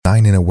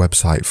designing a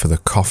website for the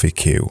coffee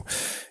queue.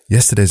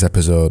 Yesterday's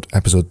episode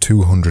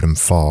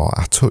 204,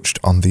 I touched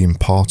on the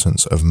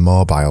importance of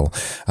mobile,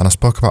 and I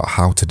spoke about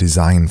how to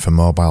design for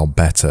mobile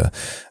better.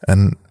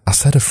 And I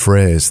said a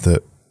phrase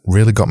that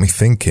really got me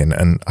thinking,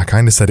 and I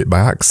kind of said it by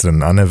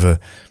accident. I never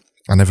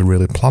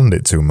really planned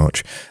it too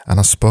much. And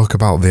I spoke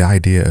about the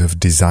idea of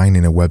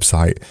designing a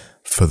website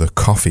for the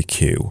coffee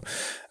queue.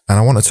 And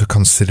I wanted to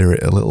consider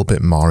it a little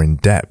bit more in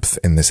depth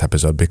in this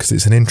episode because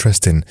it's an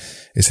interesting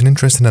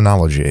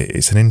analogy.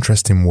 It's an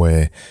interesting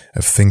way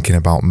of thinking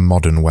about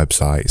modern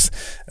websites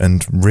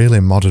and really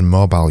modern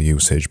mobile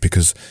usage,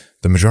 because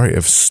the majority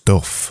of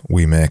stuff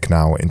we make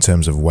now in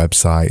terms of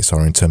websites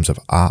or in terms of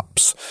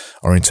apps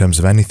or in terms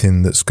of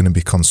anything that's going to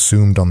be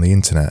consumed on the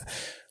internet,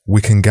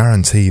 we can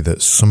guarantee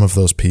that some of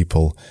those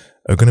people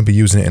are going to be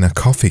using it in a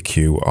coffee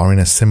queue or in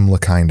a similar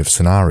kind of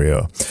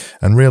scenario.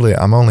 And really,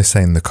 I'm only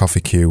saying the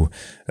coffee queue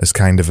as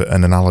kind of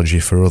an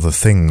analogy for other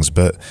things,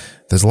 but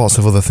there's lots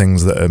of other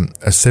things that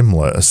are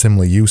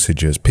similar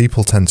usages.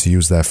 People tend to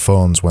use their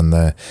phones when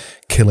they're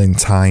killing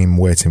time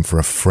waiting for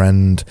a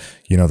friend.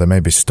 You know, they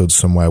may be stood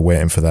somewhere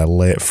waiting for their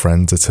late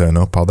friend to turn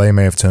up, or they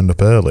may have turned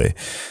up early.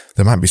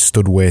 They might be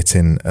stood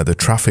waiting at the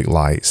traffic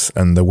lights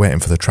and they're waiting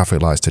for the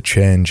traffic lights to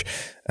change,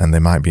 and they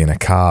might be in a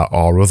car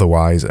or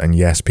otherwise. And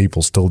yes,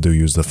 people still do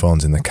use the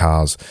phones in the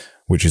cars,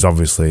 which is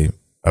obviously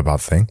a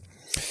bad thing.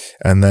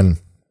 And then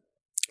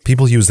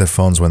people use their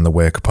phones when they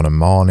wake up on a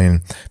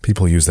morning.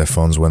 People use their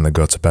phones when they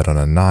go to bed on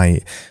a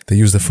night. They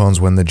use their phones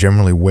when they're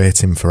generally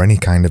waiting for any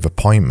kind of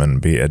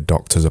appointment, be it a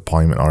doctor's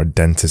appointment or a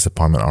dentist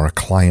appointment or a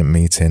client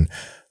meeting,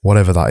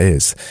 whatever that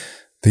is.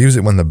 They use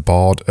it when they're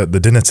bored at the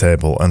dinner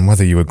table, and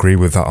whether you agree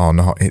with that or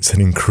not, it's an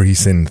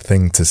increasing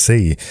thing to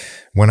see.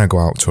 When I go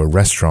out to a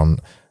restaurant,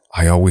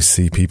 I always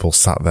see people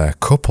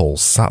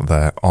couples sat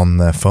there on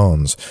their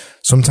phones.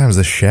 Sometimes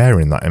they're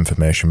sharing that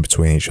information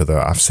between each other.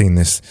 I've seen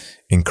this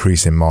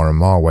increasing more and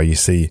more, where you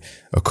see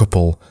a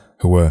couple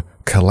who are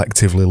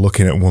collectively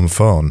looking at one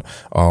phone,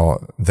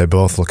 or they're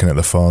both looking at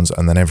the phones,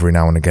 and then every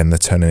now and again they're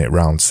turning it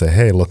around to say,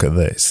 hey, look at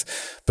this.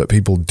 But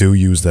people do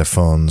use their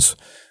phones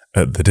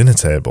at the dinner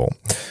table.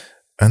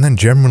 And then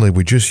generally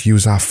we just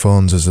use our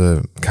phones as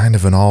a kind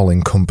of an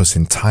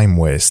all-encompassing time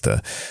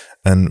waster.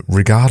 And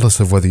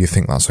regardless of whether you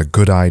think that's a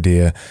good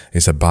idea,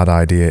 it's a bad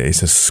idea,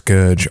 it's a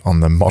scourge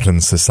on the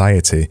modern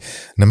society,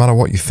 no matter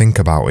what you think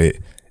about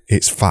it,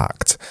 it's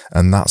fact.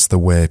 And that's the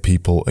way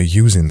people are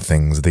using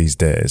things these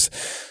days.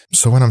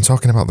 So when I'm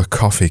talking about the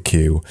coffee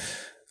queue,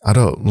 I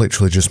don't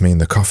literally just mean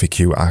the coffee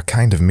queue, I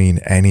kind of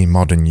mean any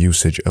modern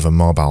usage of a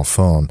mobile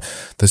phone.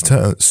 There's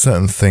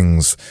certain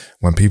things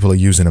when people are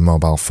using a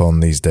mobile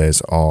phone these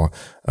days, or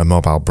a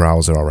mobile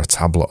browser or a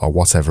tablet or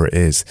whatever it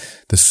is,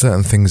 there's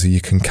certain things that you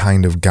can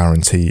kind of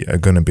guarantee are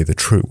going to be the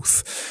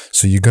truth.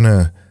 So you're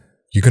going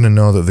to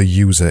know that the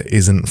user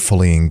isn't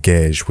fully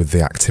engaged with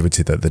the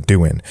activity that they're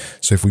doing.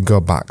 So if we go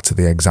back to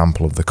the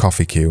example of the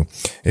coffee queue,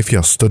 if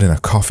you're stood in a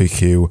coffee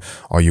queue,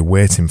 or you're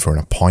waiting for an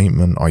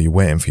appointment, or you're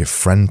waiting for your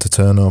friend to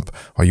turn up,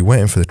 or you're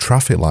waiting for the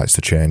traffic lights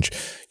to change,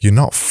 you're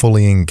not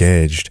fully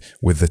engaged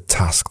with the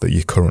task that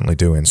you're currently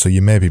doing. So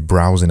you may be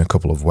browsing a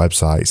couple of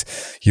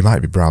websites, you might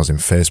be browsing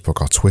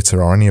Facebook or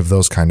Twitter or any of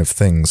those kind of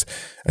things,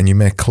 and you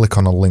may click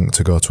on a link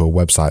to go to a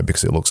website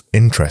because it looks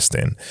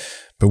interesting.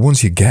 But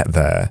once you get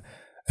there,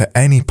 at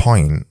any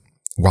point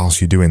whilst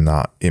you're doing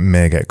that, it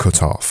may get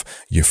cut off.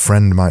 Your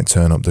friend might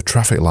turn up, the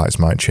traffic lights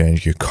might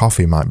change, your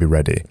coffee might be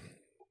ready.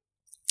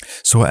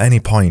 So at any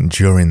point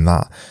during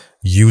that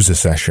user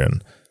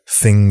session,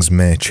 things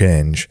may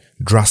change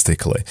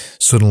drastically.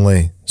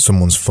 Suddenly,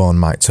 someone's phone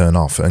might turn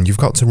off, and you've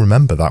got to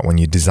remember that when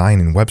you're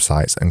designing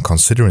websites and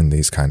considering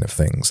these kind of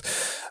things.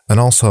 And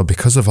also,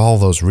 because of all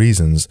those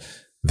reasons,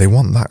 they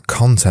want that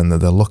content that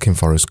they're looking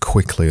for as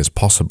quickly as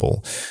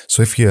possible.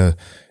 So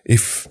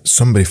if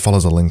somebody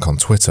follows a link on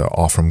Twitter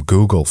or from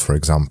Google, for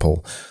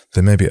example,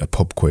 they may be at a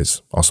pub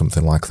quiz or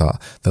something like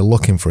that. They're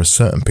looking for a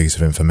certain piece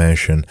of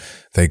information.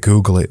 They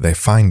Google it, they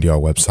find your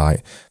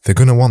website. They're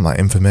going to want that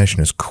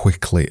information as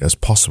quickly as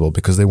possible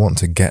because they want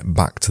to get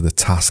back to the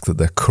task that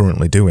they're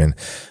currently doing,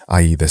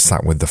 i.e. they're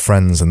sat with their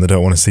friends and they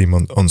don't want to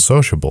seem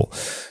unsociable.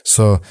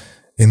 So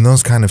in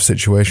those kind of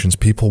situations,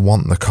 people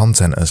want the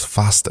content as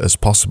fast as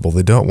possible.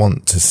 They don't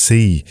want to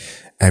see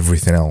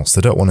everything else.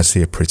 They don't want to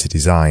see a pretty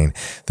design.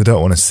 They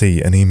don't want to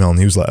see an email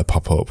newsletter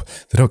pop up.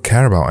 They don't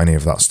care about any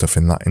of that stuff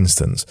in that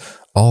instance.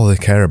 All they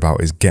care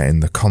about is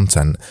getting the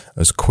content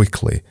as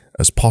quickly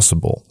as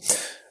possible.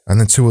 And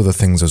then two other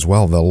things as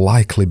well. They'll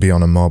likely be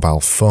on a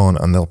mobile phone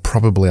and they'll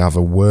probably have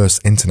a worse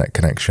internet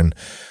connection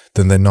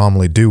than they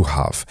normally do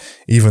have.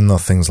 Even though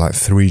things like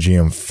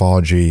 3G and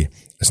 4G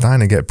are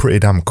starting to get pretty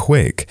damn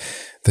quick,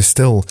 they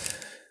still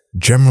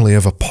generally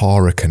have a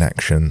poorer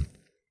connection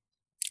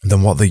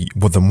than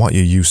what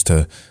you're used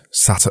to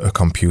sat at a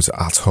computer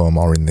at home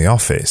or in the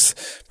office,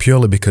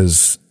 purely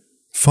because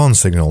phone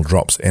signal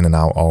drops in and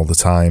out all the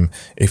time.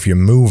 If you're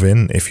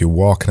moving, if you're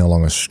walking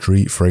along a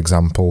street, for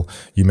example,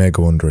 you may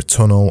go under a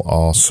tunnel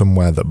or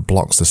somewhere that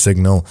blocks the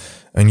signal,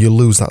 and you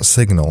lose that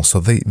signal. So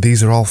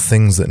these are all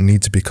things that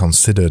need to be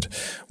considered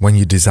when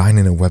you're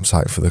designing a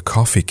website for the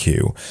coffee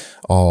queue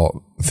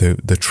or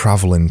the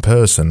traveling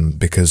person,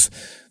 because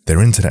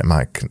their internet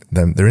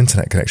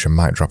connection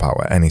might drop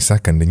out at any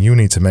second, and you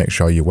need to make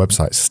sure your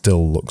website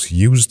still looks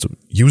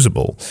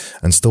usable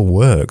and still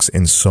works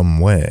in some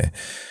way.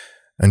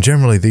 And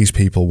generally these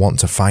people want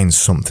to find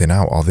something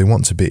out, or they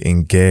want to be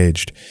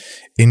engaged,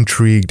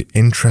 intrigued,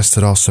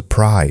 interested, or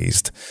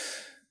surprised.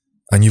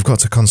 And you've got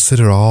to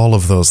consider all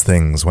of those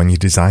things when you're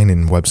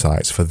designing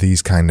websites for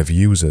these kind of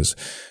users.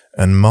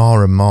 And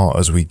more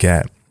as we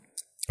get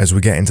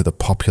into the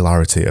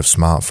popularity of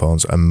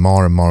smartphones, and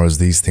more as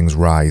these things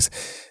rise,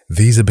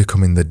 these are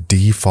becoming the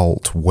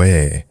default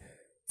way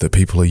that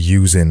people are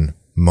using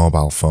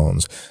mobile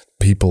phones.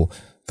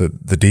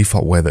 The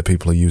default way that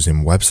people are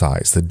using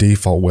websites, the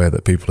default way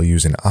that people are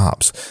using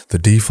apps, the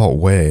default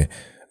way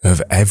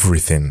of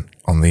everything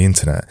on the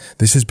internet.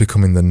 This is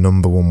becoming the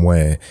number one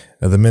way.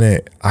 At the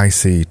minute, I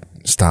see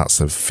stats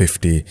of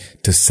 50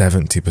 to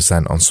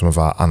 70% on some of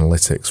our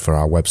analytics for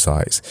our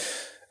websites.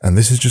 And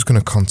this is just going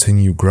to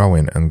continue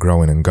growing and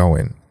growing and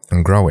going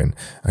and growing.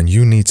 And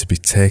you need to be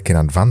taking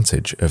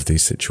advantage of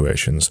these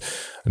situations,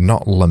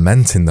 not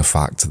lamenting the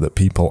fact that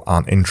people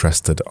aren't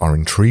interested or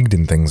intrigued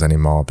in things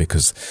anymore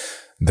because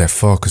their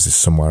focus is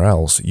somewhere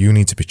else. You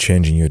need to be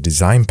changing your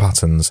design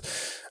patterns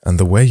and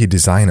the way you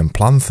design and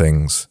plan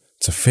things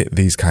to fit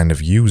these kind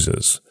of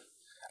users.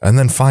 And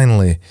then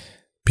finally,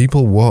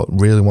 people won't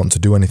really want to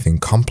do anything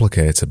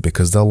complicated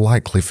because they'll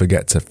likely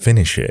forget to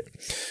finish it.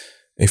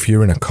 If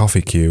you're in a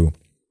coffee queue,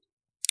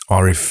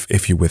 or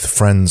if you're with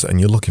friends and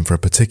you're looking for a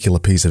particular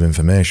piece of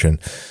information,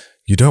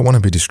 you don't want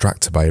to be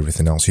distracted by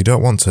everything else. You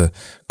don't want to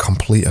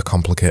complete a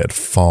complicated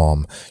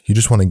form. You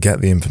just want to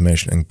get the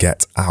information and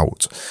get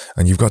out.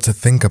 And you've got to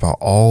think about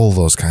all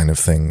those kind of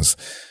things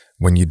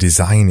when you're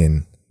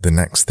designing the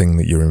next thing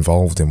that you're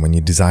involved in, when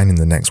you're designing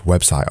the next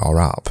website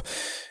or app.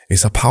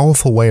 It's a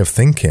powerful way of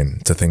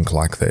thinking to think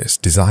like this,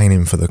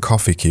 designing for the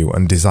coffee queue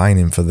and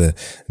designing for the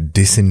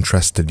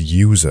disinterested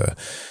user.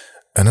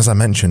 And as I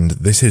mentioned,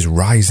 this is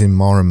rising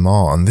more and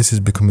more, and this is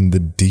becoming the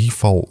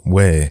default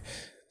way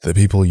that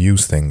people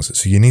use things.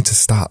 So you need to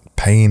start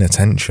paying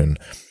attention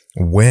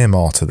way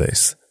more to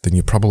this than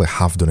you probably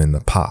have done in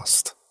the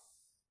past.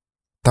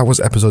 That was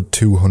episode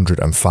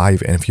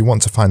 205, and if you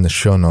want to find the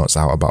show notes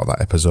out about that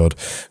episode,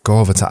 go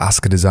over to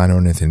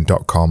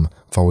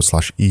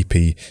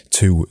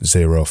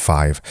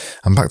askadesigneranything.com/EP205.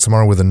 I'm back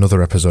tomorrow with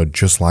another episode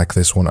just like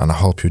this one, and I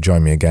hope you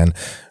join me again.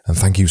 And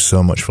thank you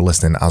so much for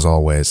listening as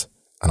always,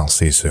 and I'll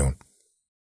see you soon.